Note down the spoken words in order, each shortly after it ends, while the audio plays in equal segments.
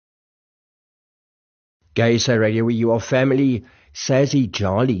Gaysa Radio, where you are family. Sazi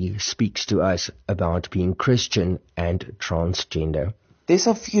Jali speaks to us about being Christian and transgender. There's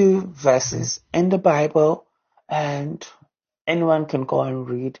a few verses in the Bible, and anyone can go and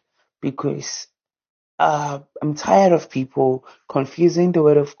read because I'm tired of people confusing the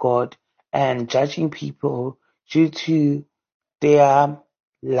Word of God and judging people due to their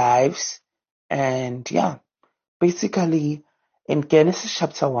lives. And yeah, basically, in Genesis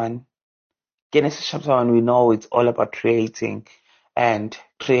chapter 1, we know it's all about creating and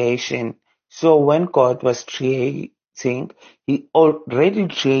creation. So when God was creating, he already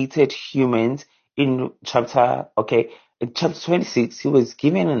created humans in in chapter 26, he was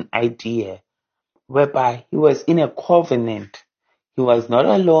given an idea whereby he was in a covenant. He was not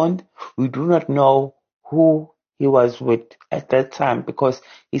alone. We do not know who he was with at that time because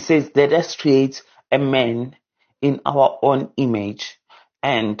he says, let us create a man in our own image.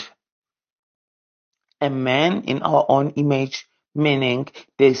 And a man in our own image, meaning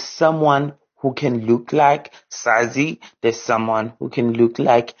there's someone who can look like Sazi, there's someone who can look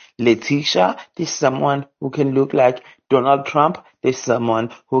like Letitia, there's someone who can look like Donald Trump, there's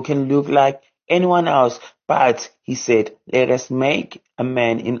someone who can look like anyone else. But he said, let us make a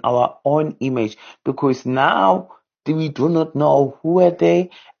man in our own image, because now we do not know who are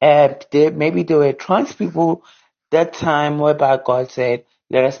they. Maybe they were trans people that time whereby God said,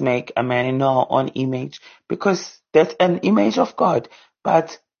 let us make a man in our own image, because that's an image of God.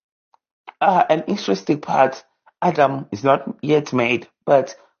 But an interesting part, Adam is not yet made,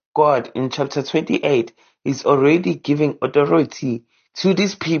 but God in chapter 28 is already giving authority to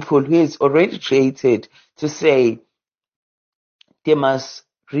these people who is already created to say they must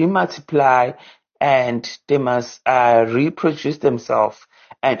remultiply and they must reproduce themselves.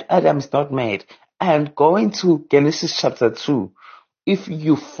 And Adam is not made. And going to Genesis chapter 2, if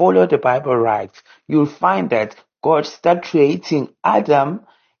you follow the Bible right, you'll find that God started creating Adam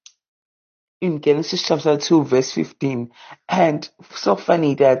in Genesis chapter 2, verse 15. And so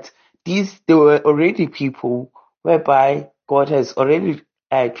funny that there were already people whereby God has already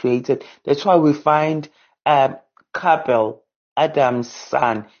created. That's why we find couple, Adam's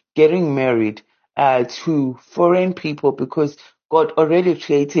son, getting married to foreign people because God already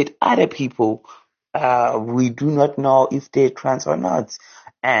created other people. We do not know if they're trans or not.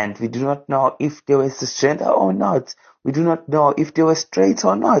 And we do not know if they were cisgender or not. We do not know if they were straight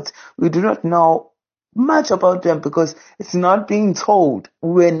or not. We do not know much about them because it's not being told.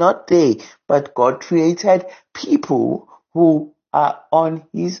 We're not there. But God created people who are on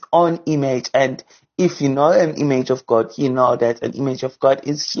his own image. And if you know an image of God, you know that an image of God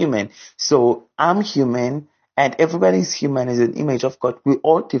is human. So I'm human and everybody's human is an image of God. We're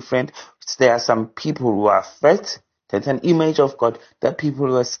all different. There are some people who are fat. That's an image of God. There are people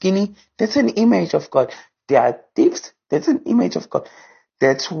who are skinny. That's an image of God. There are thieves. That's an image of God.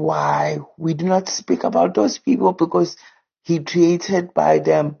 That's why we do not speak about those people, because he created by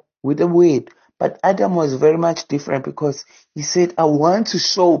them with a word. But Adam was very much different because he said, I want to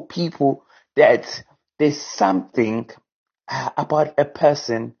show people that there's something about a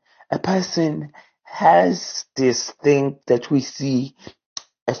person. A person has this thing that we see,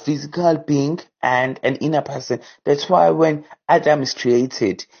 a physical being and an inner person. That's why when Adam is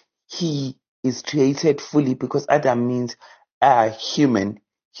created, he is created fully, because Adam means human.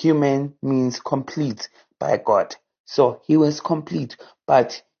 Human means complete by God. So he was complete.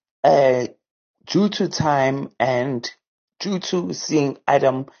 But due to time and due to seeing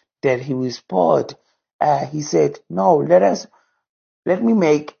Adam that he was bored, he said, no, let me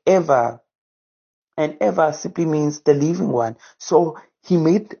make Eva. And Eva simply means the living one. So he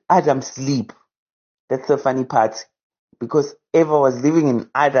made Adam sleep. That's the funny part, because Eva was living in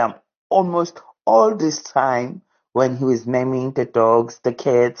Adam almost all this time when he was naming the dogs, the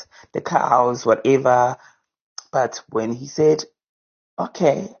cats, the cows, whatever. But when he said,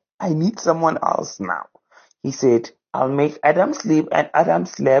 okay, I need someone else now, he said, I'll make Adam sleep, and Adam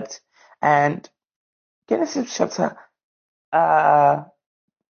slept. And Genesis chapter uh,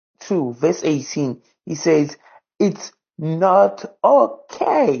 2, verse 18, he says, it's not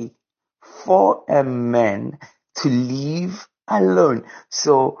okay for a man to live alone.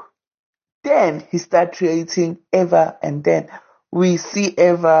 So then he started creating Eva, and then we see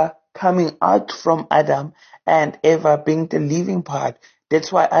Eva coming out from Adam and Eva being the living part.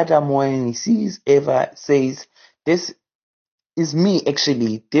 That's why Adam, when he sees Eva, says, this is me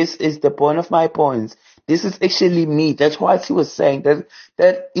actually. This is the bone of my bones. This is actually me. That's what he was saying.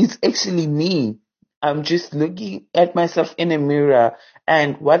 That is actually me. I'm just looking at myself in a mirror,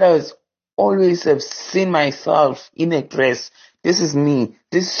 and what I was always have seen myself in a dress. This is me.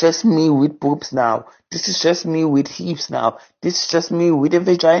 This is just me with boobs now. This is just me with hips now. This is just me with a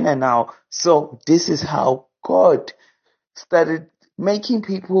vagina now. So this is how God started making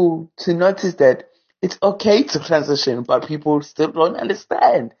people to notice that it's okay to transition, but people still don't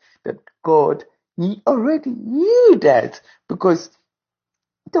understand that God already knew that, because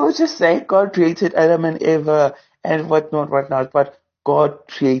they would just say God created Adam and Eva and whatnot, but God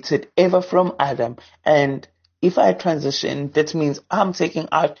created Eva from Adam. And if I transition, that means I'm taking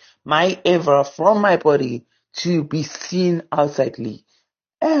out my Eva from my body to be seen outsidely.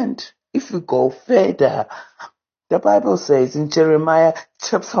 And if we go further, the Bible says in Jeremiah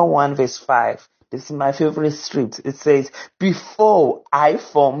chapter 1 verse 5, this is my favorite script. It says, before I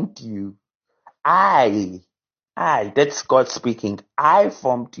formed you, I, that's God speaking. I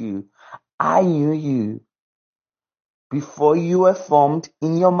formed you. I knew you before you were formed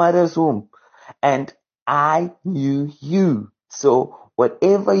in your mother's womb, and I knew you. So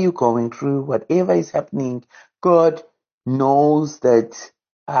whatever you're going through, whatever is happening, God knows that's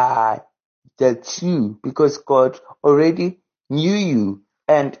you, because God already knew you.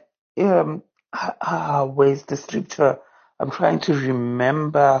 And where's the scripture? I'm trying to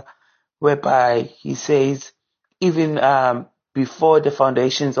remember, whereby he says, even before the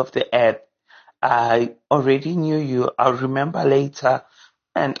foundations of the earth, I already knew you. I'll remember later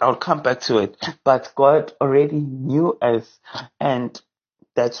and I'll come back to it. But God already knew us, and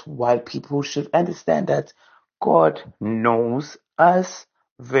that's why people should understand that God knows us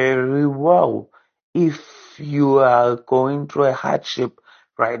very well. If you are going through a hardship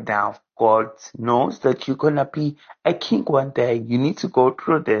right now, God knows that you're going to be a king one day. You need to go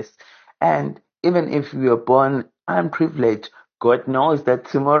through this. And even if you are born unprivileged, God knows that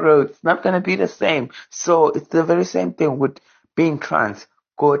tomorrow it's not going to be the same. So it's the very same thing with being trans.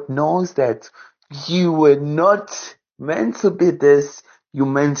 God knows that you were not meant to be this. You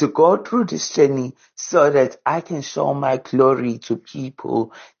meant to go through this journey so that I can show my glory to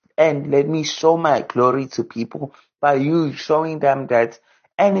people. And let me show my glory to people by you showing them that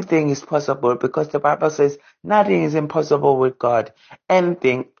anything is possible, because the Bible says nothing is impossible with God.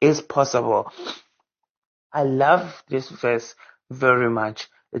 Anything is possible. I love this verse very much.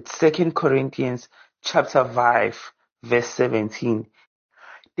 It's 2 Corinthians chapter 5, verse 17.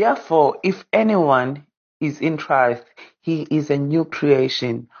 Therefore, if anyone is in Christ, he is a new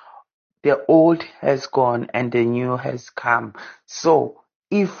creation. The old has gone and the new has come. So,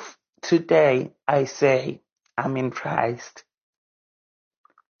 if today I say I'm in Christ,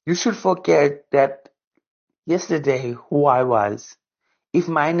 you should forget that yesterday who I was. If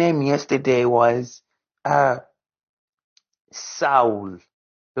my name yesterday was Saul,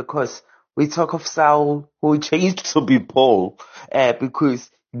 because we talk of Saul who changed to be Paul, because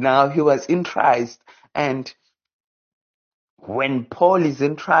now he was in Christ. And when Paul is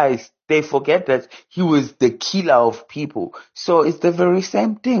in Christ, they forget that he was the killer of people. So it's the very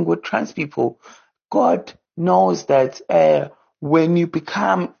same thing with trans people. God knows that when you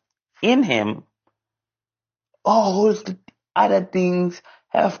become in him, all the other things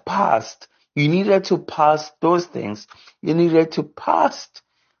have passed. You needed to pass those things. You needed to pass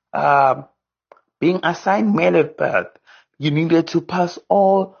um, being assigned male at birth. You needed to pass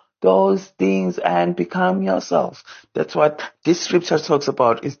all those things and become yourself. That's what this scripture talks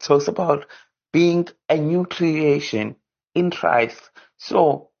about. It talks about being a new creation in Christ.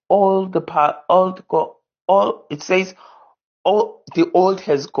 So all it says, all the old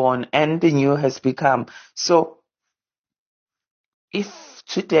has gone and the new has become. So if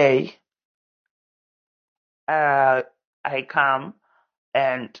today I come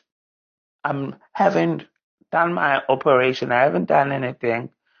and I haven't done my operation, I haven't done anything,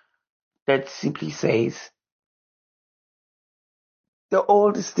 that simply says the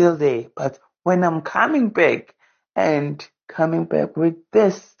old is still there, but when I'm coming back and coming back with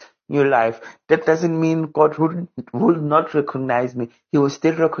this new life, that doesn't mean God will not recognize me. He will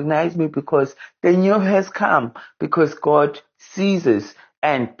still recognize me, because the new has come, because God sees us.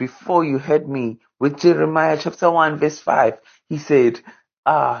 And before you heard me with Jeremiah chapter 1 verse 5, he said,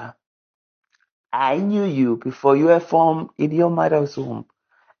 I knew you before you were formed in your mother's womb,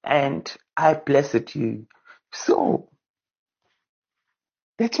 and I blessed you. So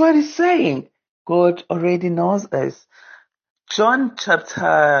that's what he's saying. God already knows us. John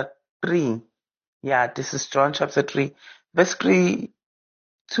chapter 3. Yeah, this is John chapter 3, verse 3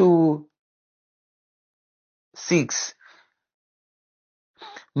 to 6.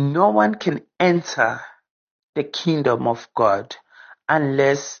 No one can enter the kingdom of God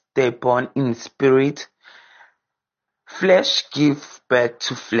unless they're born in spirit. Flesh give birth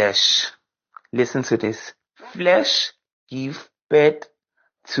to flesh. Listen to this. Flesh give birth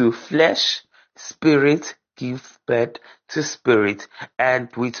to flesh, spirit gives birth to spirit. And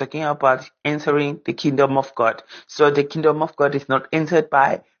we're talking about entering the kingdom of God. So the kingdom of God is not entered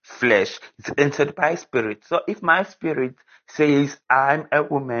by flesh, it's entered by spirit. So if my spirit says I'm a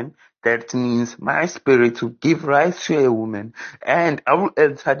woman, that means my spirit will give rise to a woman, and I will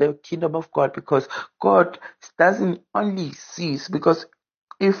enter the kingdom of God, because God doesn't only see, because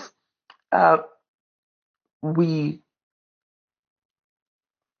if uh, we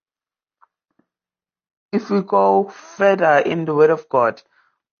if we go further in the word of God,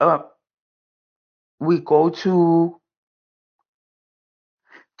 uh, we go to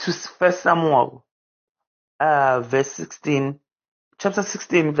First Samuel, verse 16, chapter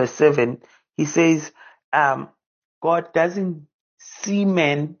 16, verse 7. He says, God doesn't see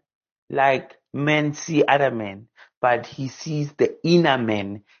men like men see other men, but he sees the inner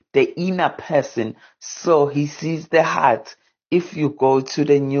man, the inner person. So he sees the heart. If you go to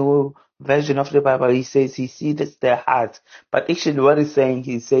the new version of the Bible, he says he sees the heart. But actually what he's saying,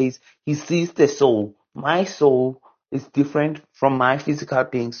 he says he sees the soul. My soul is different from my physical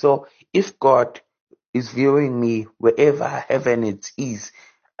being. So if God is viewing me wherever heaven it is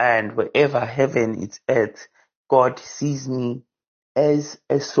and wherever heaven is earth, God sees me as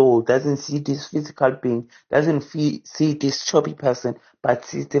a soul, doesn't see this physical being, doesn't see this chubby person, but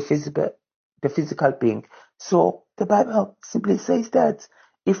sees the physical being. So the Bible simply says that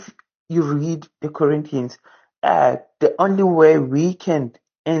if you read the Corinthians, the only way we can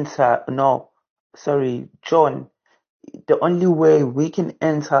enter, no, sorry, John, the only way we can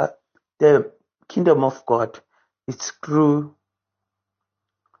enter the kingdom of God is through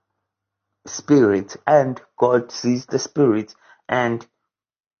spirit, and God sees the spirit. And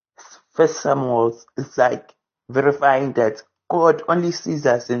First Samuel is like verifying that God only sees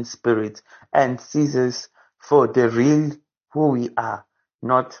us in spirit and sees us for the real who we are,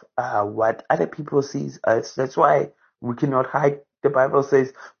 not what other people sees us. That's why we cannot hide. The Bible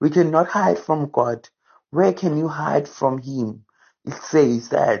says we cannot hide from God. Where can you hide from Him? It says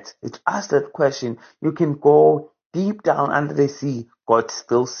that, it asks that question. You can go deep down under the sea, God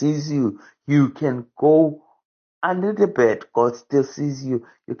still sees you. You can go under the bed, God still sees you.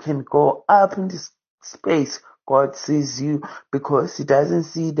 You can go up in this space, God sees you, because He doesn't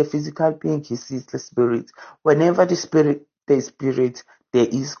see the physical being, He sees the spirit. Whenever there is spirit, there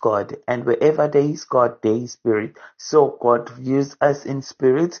is God. And wherever there is God, there is spirit. So God views us in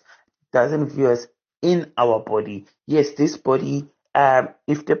spirit, doesn't view us in our body. Yes, this body,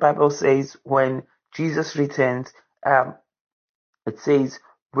 if the Bible says when Jesus returns, it says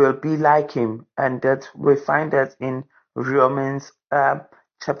will be like him, and that we find that in Romans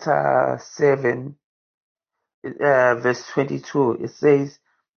chapter 7, verse 22. It says,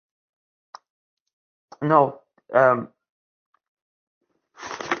 no, um,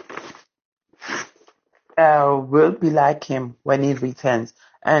 will be like him when he returns,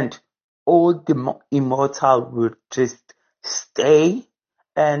 and all the immortal will just stay,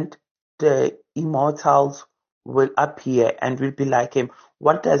 and the immortals will appear and will be like him.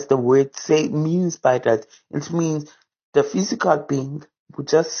 What does the word say means by that? It means the physical being will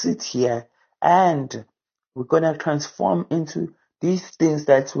just sit here, and we're gonna transform into these things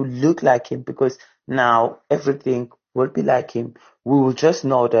that will look like him, because now everything will be like him. We will just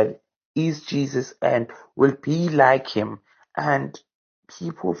know that is Jesus and will be like him. And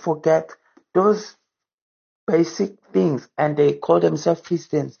people forget those basic things, and they call themselves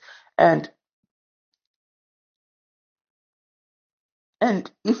Christians. And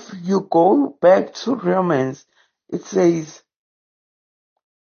if you go back to Romans, it says,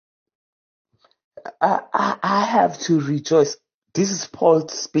 I have to rejoice. This is Paul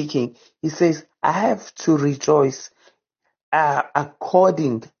speaking. He says, I have to rejoice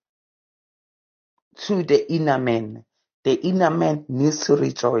according to the inner man. The inner man needs to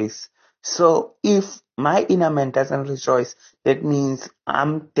rejoice. So if my inner man doesn't rejoice, that means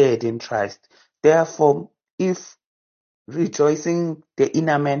I'm dead in Christ. Therefore, if rejoicing the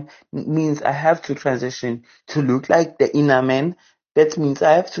inner man means I have to transition to look like the inner man, that means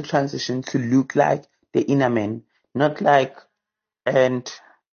I have to transition to look like the inner man, not like and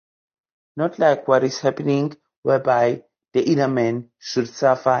not like what is happening, whereby the inner man should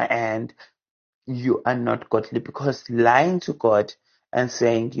suffer and you are not godly, because lying to God and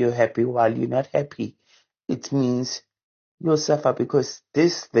saying you're happy while you're not happy, it means you'll suffer, because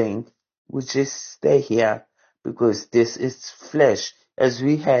this thing will just stay here, because this is flesh. As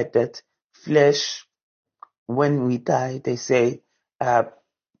we had that flesh, when we die, they say uh,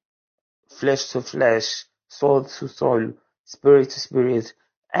 flesh to flesh, soul to soul, spirit to spirit.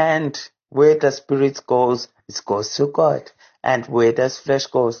 And where the spirit goes, it goes to God. And where does flesh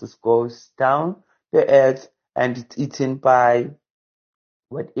goes? It goes down the earth and it's eaten by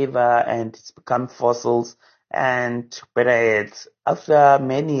whatever, and it's become fossils. And better yet, after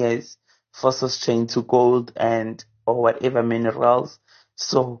many years, fossils change to gold and or whatever minerals.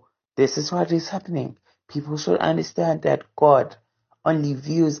 So this is what is happening. People should understand that God only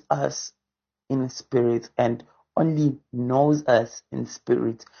views us in spirit and only knows us in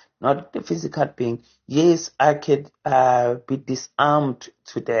spirit, not the physical being. Yes, I could be disarmed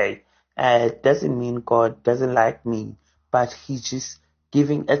today. It doesn't mean God doesn't like me, but He's just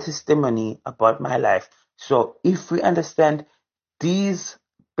giving a testimony about my life. So if we understand these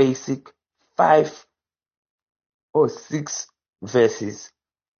basic 5 or 6 verses,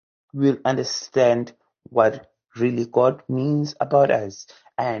 we'll understand what really God means about us.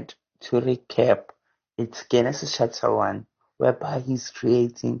 And to recap, it's Genesis chapter 1, whereby He's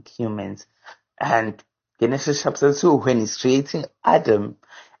creating humans, and Genesis chapter 2, when He's creating Adam,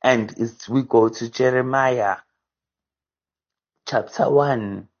 and we go to Jeremiah chapter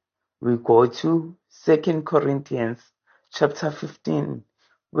 1, we go to 2 Corinthians chapter 15,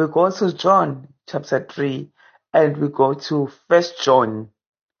 we go to John chapter 3, and we go to 1 John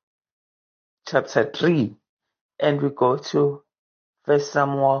chapter 3, and we go to 1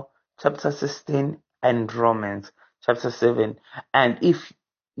 Samuel chapter 16 and Romans chapter 7. And if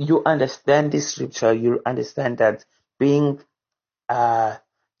you understand this scripture, you understand that being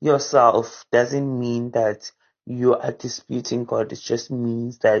yourself doesn't mean that you are disputing God. It just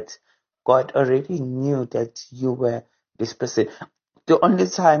means that God already knew that you were this person. The only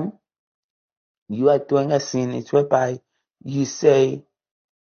time you are doing a sin is whereby you say,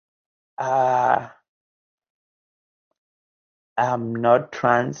 I'm not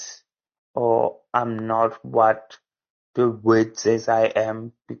trans, or I'm not what the word says I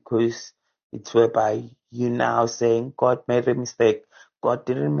am, because it's whereby you now saying God made a mistake. God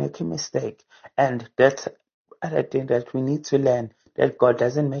didn't make a mistake. And that's other thing that we need to learn, that God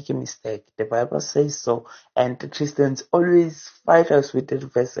doesn't make a mistake. The Bible says so. And the Christians always fight us with the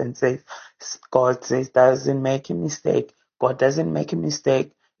verse and say, God says doesn't make a mistake. God doesn't make a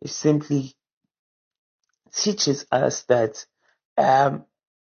mistake. It simply teaches us that um,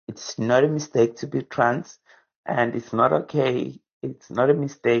 it's not a mistake to be trans, and it's not okay. It's not a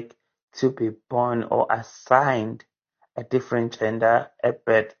mistake to be born or assigned a different gender at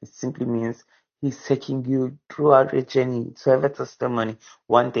birth. It simply means He's taking you throughout your journey to have a testimony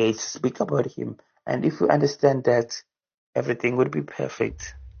one day to speak about Him. And if you understand that, everything would be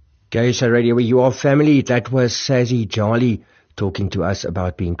perfect. Geisha Radio, where you are family. That was Sazi Jali talking to us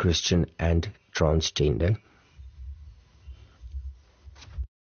about being Christian and transgender.